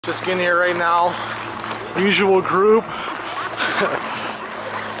Just getting here right now. Usual group.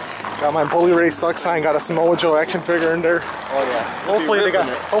 Got my Bully Ray Suck sign. Got a Samoa Joe action figure in there. Oh yeah. Hopefully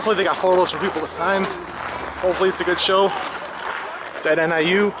they got photos for people to sign. Hopefully it's a good show. It's at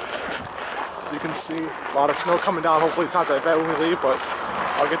NIU, so you can see a lot of snow coming down. Hopefully it's not that bad when we leave, but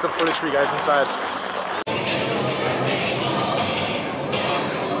I'll get some footage for you guys inside.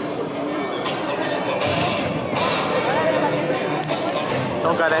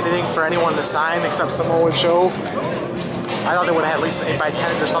 Don't got anything for anyone to sign except Samoa Joe. I thought they would have at least an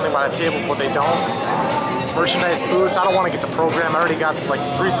 8x10 or something by the table, but they don't. Merchandise booths, I don't want to get the program. I already got like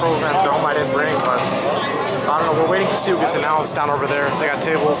 3 programs at home I didn't bring, but I don't know. We're waiting to see what gets announced down over there. They got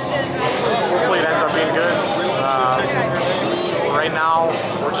tables. Hopefully it ends up being good. Right now,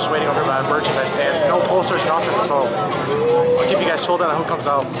 we're just waiting over by the merchandise stands. No posters, nothing, so I'll keep you guys filled in on who comes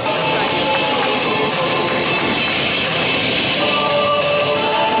out.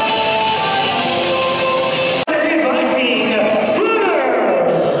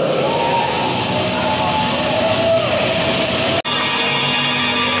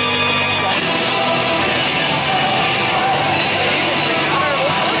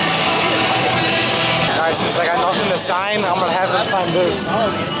 Since I got nothing to sign, I'm gonna have them sign this.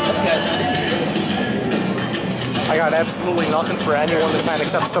 I got absolutely nothing for anyone to sign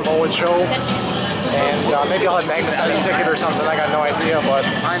except Samoa Joe, and maybe I'll have Magnus sign a ticket or something. I got no idea, but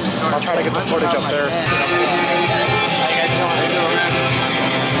I'll try to get some footage up there.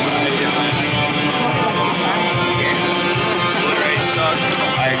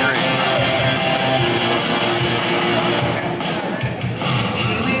 I agree.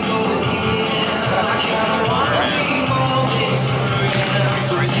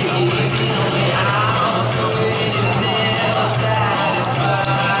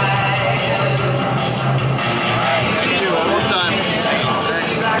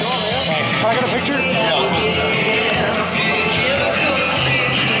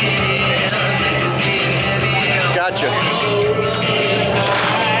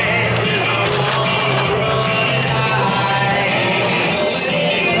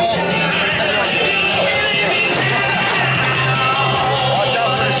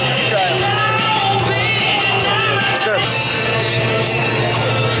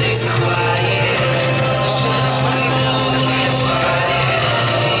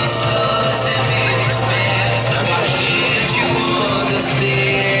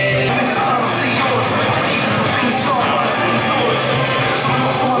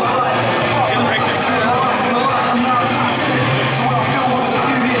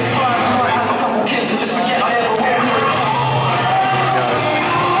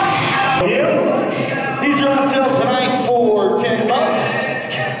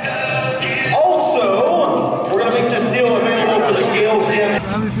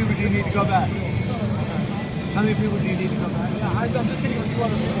 How many people do you need to come back? Yeah, I'm just getting 2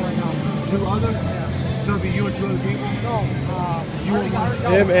 other people right now. 2 other? Yeah. So it'll be you and 2 other people? No. You and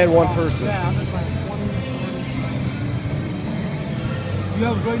him and 1 person. Yeah, I'm just like 1. You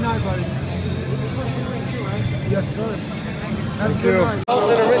have a great night, buddy. This is what you're doing, right? Yes, sir. Have a good night.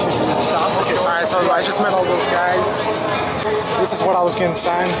 Okay, alright, so I just met all those guys. This is what I was getting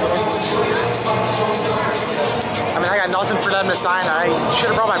signed. I mean, I got nothing for them to sign. I should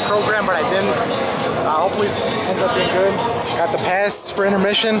have brought my program, but I didn't. Hopefully it ends up being good. Got the pass for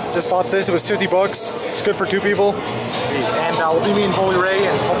intermission. Just bought this. It was 50 bucks. It's good for 2 people. And we'll be meeting Bully Ray,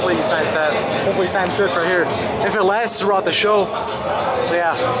 and hopefully he signs that. Hopefully he signs this right here. If it lasts throughout the show. So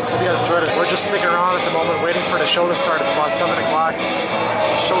yeah, hope you guys enjoyed it. We're just sticking around at the moment, waiting for the show to start. It's about 7 o'clock.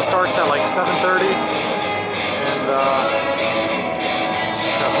 The show starts at like 7:30. And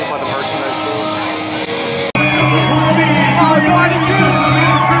just got people at the merchandise booth.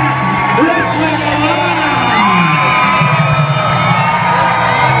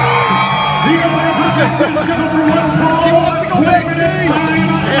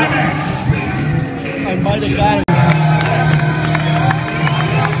 I might have got it.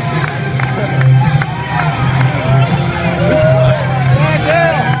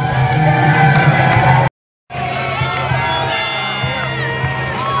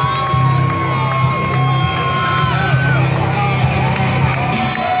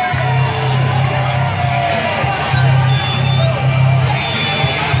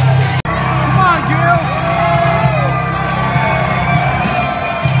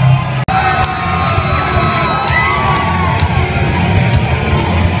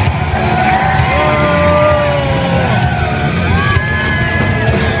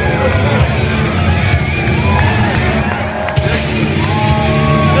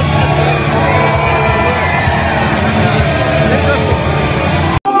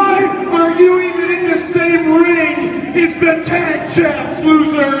 is the tag champs,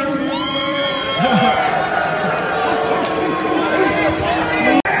 losers.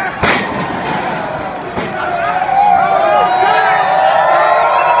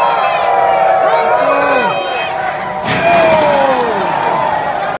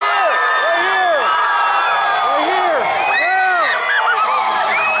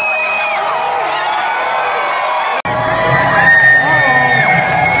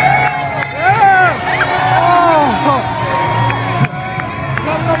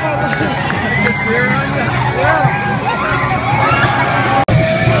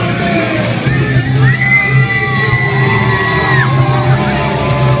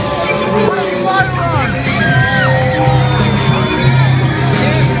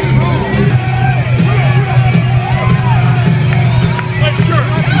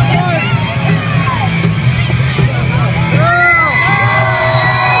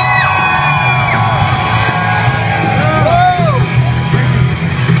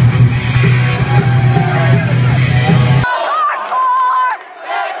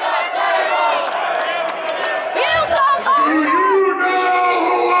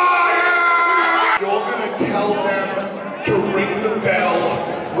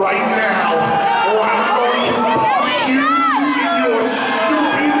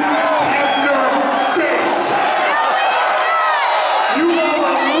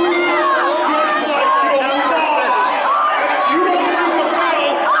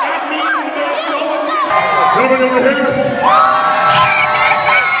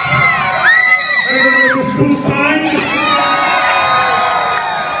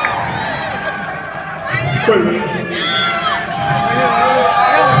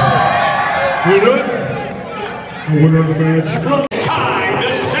 Winner of the match. It's time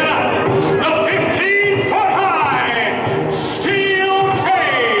to set up the 15-foot high steel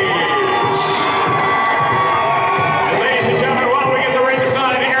cage. And ladies and gentlemen, while we get the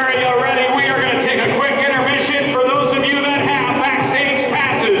ringside area ready, we are going to take a quick intermission for those of you that have backstage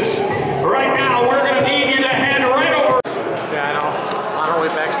passes. Right now, we're going to need you to head right over. Yeah, I know. On our way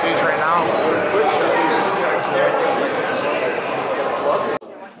backstage right now.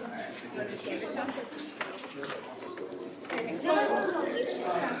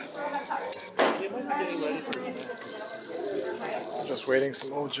 Just waiting,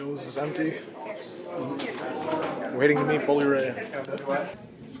 some old Joe's is empty. Waiting to meet Bully Ray.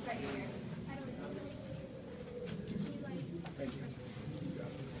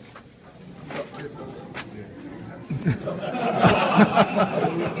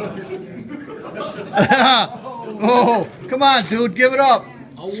 Oh, come on, dude, give it up.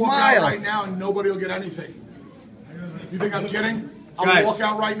 I'll walk Smile. out right now and nobody will get anything. You think I'm kidding? I'll walk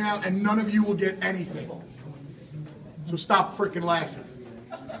out right now and none of you will get anything. So stop freaking laughing.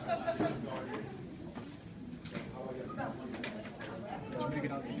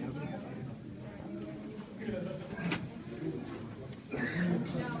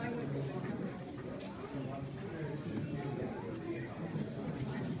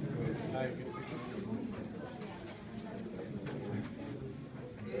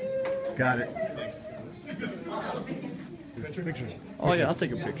 Got it. Picture. Oh yeah, I'll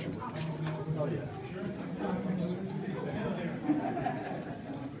take a picture. Oh yeah.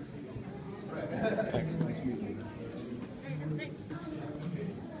 Thanks.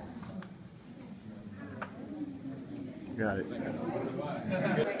 Got it.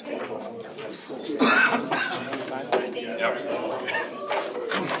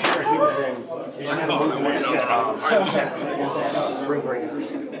 Spring breakers.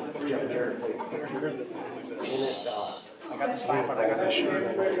 Jeff and Jared played. I got the sign, but I got that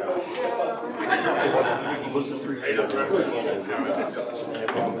shirt.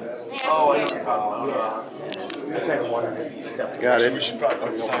 Oh, yeah. I kind of wondered if you stepped. Got it. We should probably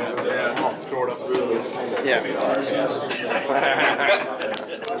put the sign up there. Throw it up really. Yeah.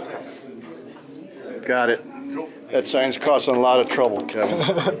 Got it. That sign's causing a lot of trouble, Kevin.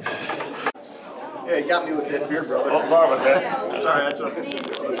 Yeah, you got me with that beer, brother. Oh, sorry about that. Sorry, that's what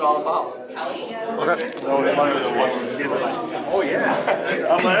it's all about. Okay. Oh, yeah.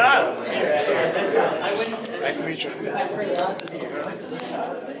 I'm like, ah. Nice to meet you.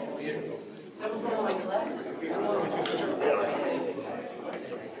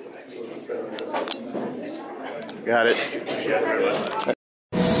 Got it.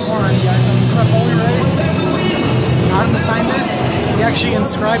 Alright guys, so this is my Bully Ray. Got him to sign this. He actually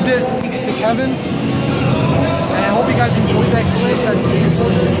inscribed it to Kevin. And I hope you guys enjoyed that clip.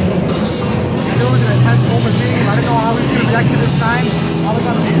 It was an intense moment meeting. I didn't know how he was going to react to this sign. All we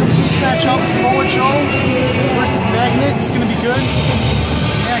got a huge matchup. Samoa Joe versus Magnus. It's going to be good.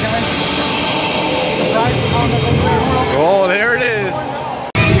 Yeah guys. Surprise. Oh, there it is.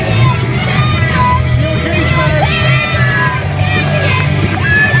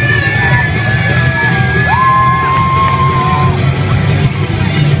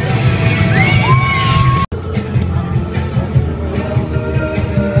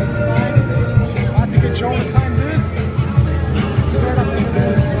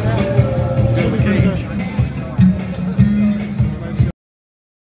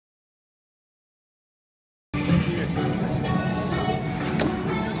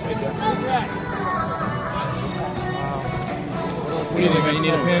 What do you think? You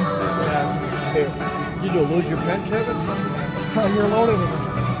need a pen? You do lose your pen, Kevin? You're loaded with it.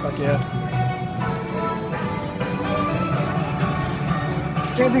 Fuck yeah.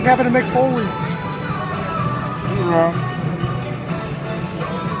 Same thing happened to Mick Foley.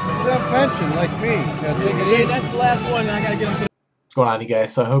 That pension, like me. Yeah, that's the last one, and I gotta get him. What's going on, you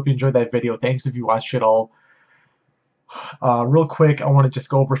guys? So I hope you enjoyed that video. Thanks if you watched it all. Real quick, I want to just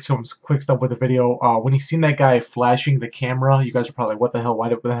go over some quick stuff with the video. When you seen that guy flashing the camera, you guys are probably like, what the hell? Why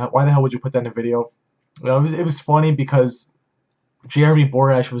the hell would you put that in a video? You know, it was funny because Jeremy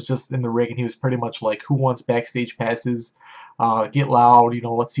Borash was just in the ring and he was pretty much like, who wants backstage passes? Get loud, you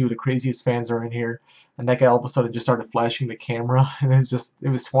know, let's see who the craziest fans are in here. And that guy all of a sudden just started flashing the camera, and it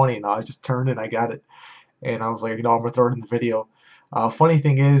was funny. You know, I just turned and I got it, and I was like, you know, I'm gonna throw it in the video. Funny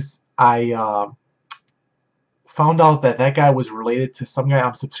thing is, I found out that that guy was related to some guy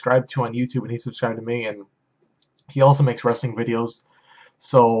I'm subscribed to on YouTube, and he subscribed to me, and he also makes wrestling videos.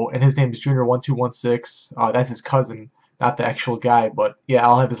 So, and his name is Junior1216. That's his cousin, not the actual guy. But yeah,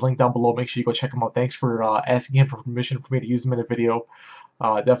 I'll have his link down below. Make sure you go check him out. Thanks for asking him for permission for me to use him in a video.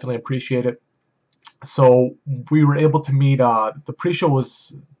 Definitely appreciate it. So we were able to meet. The pre-show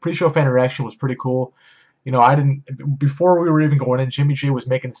fan interaction was pretty cool. You know, before we were even going in, Jimmy J was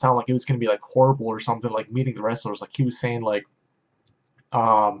making it sound like it was going to be like horrible or something, like meeting the wrestlers. Like he was saying, like,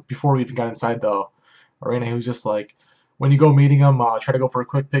 before we even got inside the arena, he was just like, when you go meeting them, try to go for a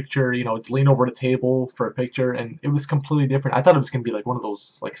quick picture, you know, lean over the table for a picture. And it was completely different. I thought it was going to be like one of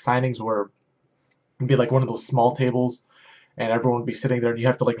those like signings where it'd be like one of those small tables and everyone would be sitting there and you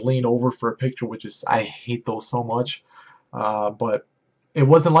have to like lean over for a picture, which is, I hate those so much. But it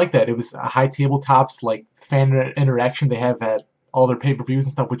wasn't like that. It was high tabletops, like fan interaction they have at all their pay-per-views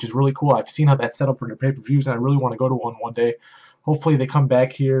and stuff, which is really cool. I've seen how that's set up for their pay-per-views, and I really want to go to one day. Hopefully they come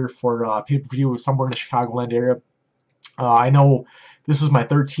back here for pay-per-view somewhere in the Chicagoland area. I know this was my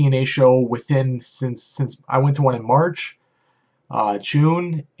third TNA show since I went to one in March,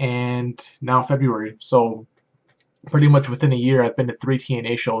 June, and now February. So pretty much within a year, I've been to 3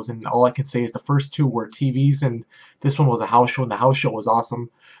 TNA shows, and all I can say is the first 2 were TVs, and this one was a house show, and the house show was awesome.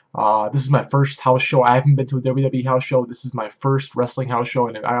 This is my first house show. I haven't been to a WWE house show. This is my first wrestling house show,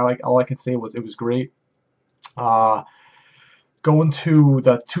 and all I can say was it was great. Going to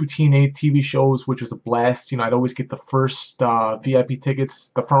the 2 TNA TV shows, which was a blast. You know, I'd always get the first VIP tickets,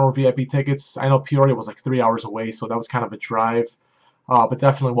 the front row VIP tickets. I know Peoria was like 3 hours away, so that was kind of a drive, but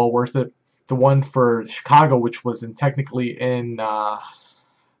definitely well worth it. The one for Chicago, which was technically in,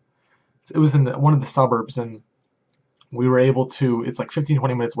 it was in one of the suburbs, and we were able to, it's like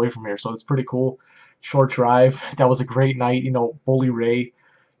 15-20 minutes away from here, so it's pretty cool. Short drive. That was a great night. You know, Bully Ray,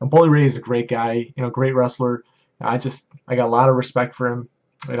 and Bully Ray is a great guy, you know, great wrestler. I got a lot of respect for him,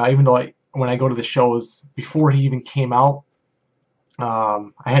 and even though when I go to the shows, before he even came out,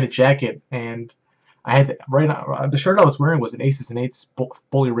 I had a jacket, and I had the shirt I was wearing was an Aces and Eights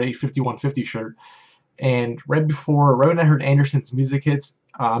Bully Ray 5150 shirt, and right when I heard Anderson's music hits,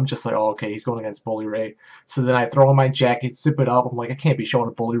 I'm just like, oh, okay, he's going against Bully Ray. So then I throw on my jacket, zip it up. I'm like, I can't be showing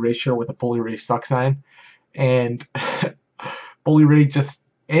a Bully Ray shirt with a Bully Ray suck sign, and Bully Ray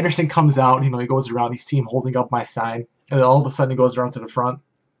Anderson comes out, you know, he goes around, you see him holding up my sign, and then all of a sudden he goes around to the front,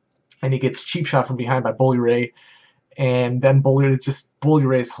 and he gets cheap shot from behind by Bully Ray. And then Bully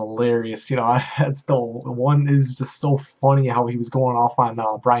Ray is hilarious. You know, that's the one is just so funny how he was going off on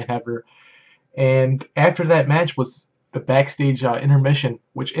Brian Hebner. And after that match was the backstage intermission,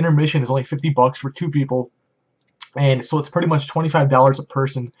 which intermission is only $50 for 2 people. And so it's pretty much $25 a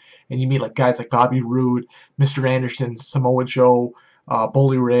person. And you meet like guys like Bobby Roode, Mr. Anderson, Samoa Joe,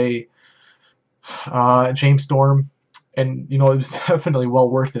 Bully Ray, James Storm. And, you know, it was definitely well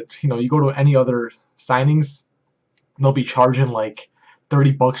worth it. You know, you go to any other signings, they'll be charging like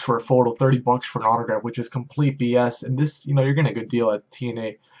 $30 for a photo, $30 for an autograph, which is complete BS. And this, you know, you're getting a good deal at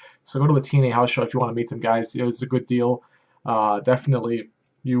TNA. So go to a TNA house show if you want to meet some guys. It's a good deal. Definitely,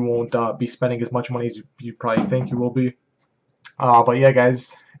 you won't be spending as much money as you probably think you will be. But yeah,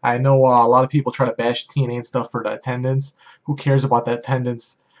 guys, I know a lot of people try to bash TNA and stuff for the attendance. Who cares about the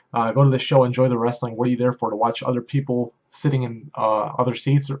attendance? Go to the show, enjoy the wrestling. What are you there for? To watch other people sitting in other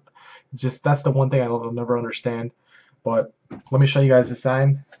seats? It's just, that's the one thing I'll never understand. But let me show you guys the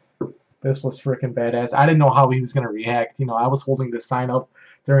sign. This was freaking badass. I didn't know how he was going to react. You know, I was holding this sign up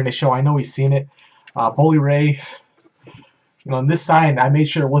during the show. I know he's seen it. Bully Ray, you know, on this sign, I made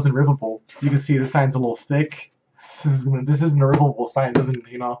sure it wasn't rippable. You can see the sign's a little thick. This isn't a rippable sign, doesn't,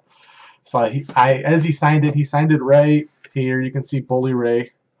 you know. So as he signed it right here. You can see Bully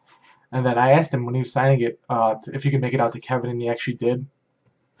Ray. And then I asked him when he was signing it if he could make it out to Kevin, and he actually did.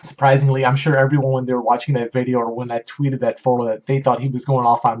 Surprisingly, I'm sure everyone, when they were watching that video or when I tweeted that photo, that they thought he was going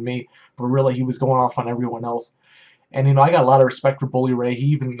off on me, but really he was going off on everyone else. And you know, I got a lot of respect for Bully Ray. He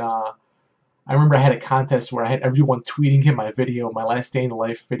even, I remember I had a contest where I had everyone tweeting him my video, my last day in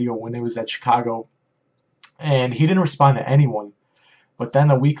life video when it was at Chicago, and he didn't respond to anyone. But then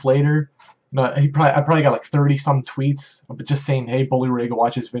a week later, I probably got like 30-some tweets, but just saying, "Hey, Bully Ray, go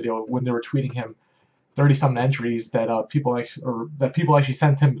watch this video." When they were tweeting him, 30-some entries that people actually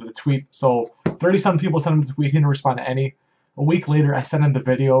sent him the tweet. So 30-some people sent him the tweet. He didn't respond to any. A week later, I sent him the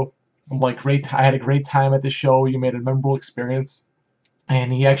video. I'm like, I had a great time at the show. You made a memorable experience.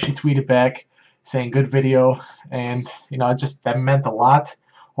 And he actually tweeted back saying, "Good video." And you know, that meant a lot.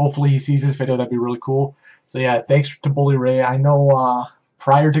 Hopefully he sees this video. That'd be really cool. So yeah, thanks to Bully Ray. I know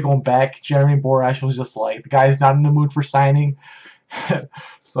prior to going back, Jeremy Borash was just like, the guy's not in the mood for signing.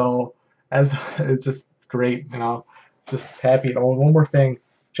 So it's just great, you know, just happy. Oh, one more thing,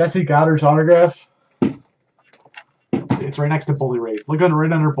 Jesse Goddard's autograph. It's right next to Bully Ray. Look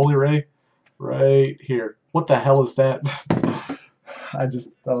right under Bully Ray, right here. What the hell is that? I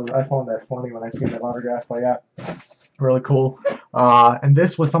found that funny when I seen that autograph. But yeah, really cool. And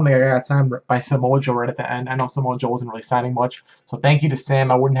this was something I got signed by Samoa Joe right at the end. I know Samoa Joe wasn't really signing much, so thank you to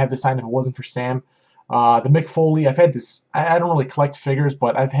Sam. I wouldn't have this signed if it wasn't for Sam. The Mick Foley, I've had this, I don't really collect figures,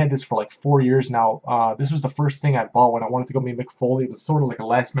 but I've had this for like 4 years now. This was the first thing I bought when I wanted to go meet Mick Foley. It was sort of like a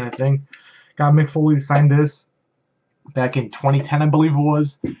last minute thing. Got Mick Foley to sign this back in 2010, I believe it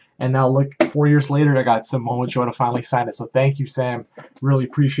was. And now look, 4 years later, I got Samoa Joe to finally sign it. So thank you, Sam. Really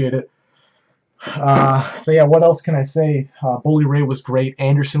appreciate it. So yeah, what else can I say? Bully Ray was great.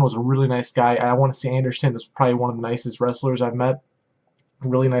 Anderson was a really nice guy. I want to say Anderson is probably one of the nicest wrestlers I've met.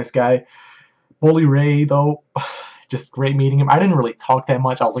 Really nice guy. Bully Ray, though, just great meeting him. I didn't really talk that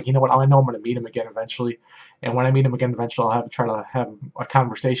much. I was like, you know what, I know I'm going to meet him again eventually. And when I meet him again eventually, I'll try to have a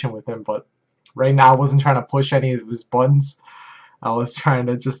conversation with him. But right now, I wasn't trying to push any of his buttons. I was trying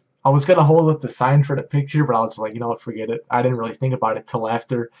to I was going to hold up the sign for the picture, but I was like, you know what, forget it. I didn't really think about it till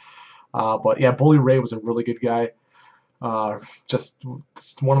after. But yeah, Bully Ray was a really good guy. Just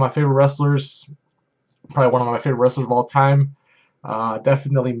one of my favorite wrestlers. Probably one of my favorite wrestlers of all time.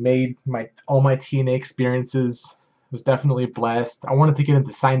 Definitely made all my TNA experiences. It was definitely a blast. I wanted to get him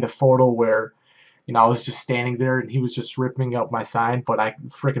to sign the photo where, you know, I was just standing there and he was just ripping up my sign, but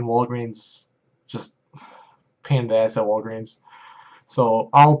freaking Walgreens just pain in the ass at Walgreens. So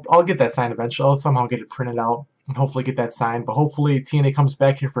I'll get that signed eventually. I'll somehow get it printed out and hopefully get that signed. But hopefully TNA comes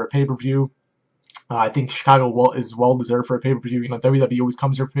back here for a pay-per-view. I think Chicago is well deserved for a pay-per-view. You know, WWE always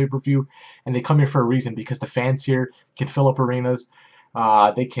comes here for pay-per-view, and they come here for a reason, because the fans here can fill up arenas.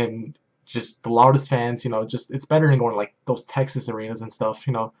 They can just, the loudest fans, you know, just, it's better than going to like those Texas arenas and stuff,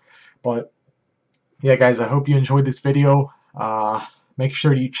 you know. But yeah, guys, I hope you enjoyed this video. Make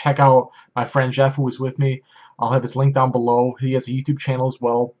sure you check out my friend Jeff, who was with me. I'll have his link down below. He has a YouTube channel as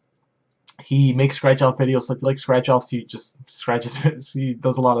well. He makes scratch out videos, so if you like scratch offs, he just scratches. He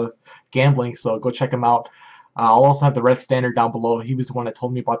does a lot of gambling, so go check him out. I'll also have the Red Standard down below. He was the one that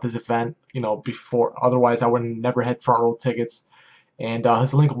told me about this event, you know, before. Otherwise, I would have never had front row tickets. And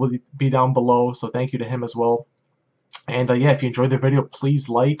his link will be down below, so thank you to him as well. And yeah, if you enjoyed the video, please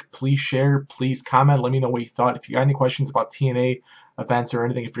like, please share, please comment. Let me know what you thought. If you got any questions about TNA events or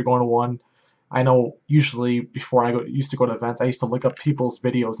anything, if you're going to one. I know usually before I used to go to events, I used to look up people's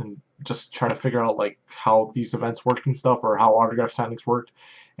videos and just try to figure out like how these events work and stuff, or how autograph signings worked.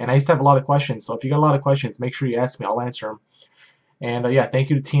 And I used to have a lot of questions. So if you got a lot of questions, make sure you ask me. I'll answer them. And yeah, thank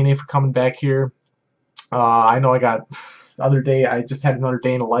you to TNA for coming back here. I know the other day, I just had another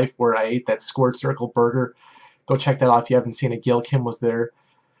day in life where I ate that Squared Circle burger. Go check that out if you haven't seen it. Gail Kim was there.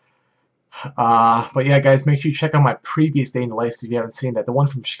 But yeah, guys, make sure you check out my previous day in the life if you haven't seen that. The one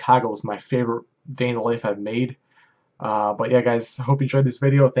from Chicago was my favorite day in the life I've made. But yeah, guys, I hope you enjoyed this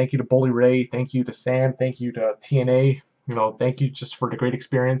video. Thank you to Bully Ray. Thank you to Sam. Thank you to TNA. You know, thank you just for the great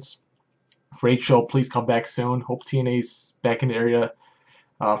experience. Great show. Please come back soon. Hope TNA's back in the area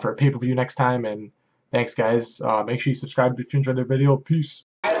for a pay-per-view next time. And thanks, guys. Make sure you subscribe if you enjoyed the video. Peace.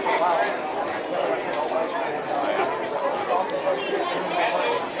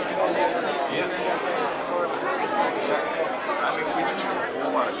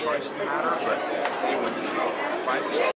 price matter, but fight.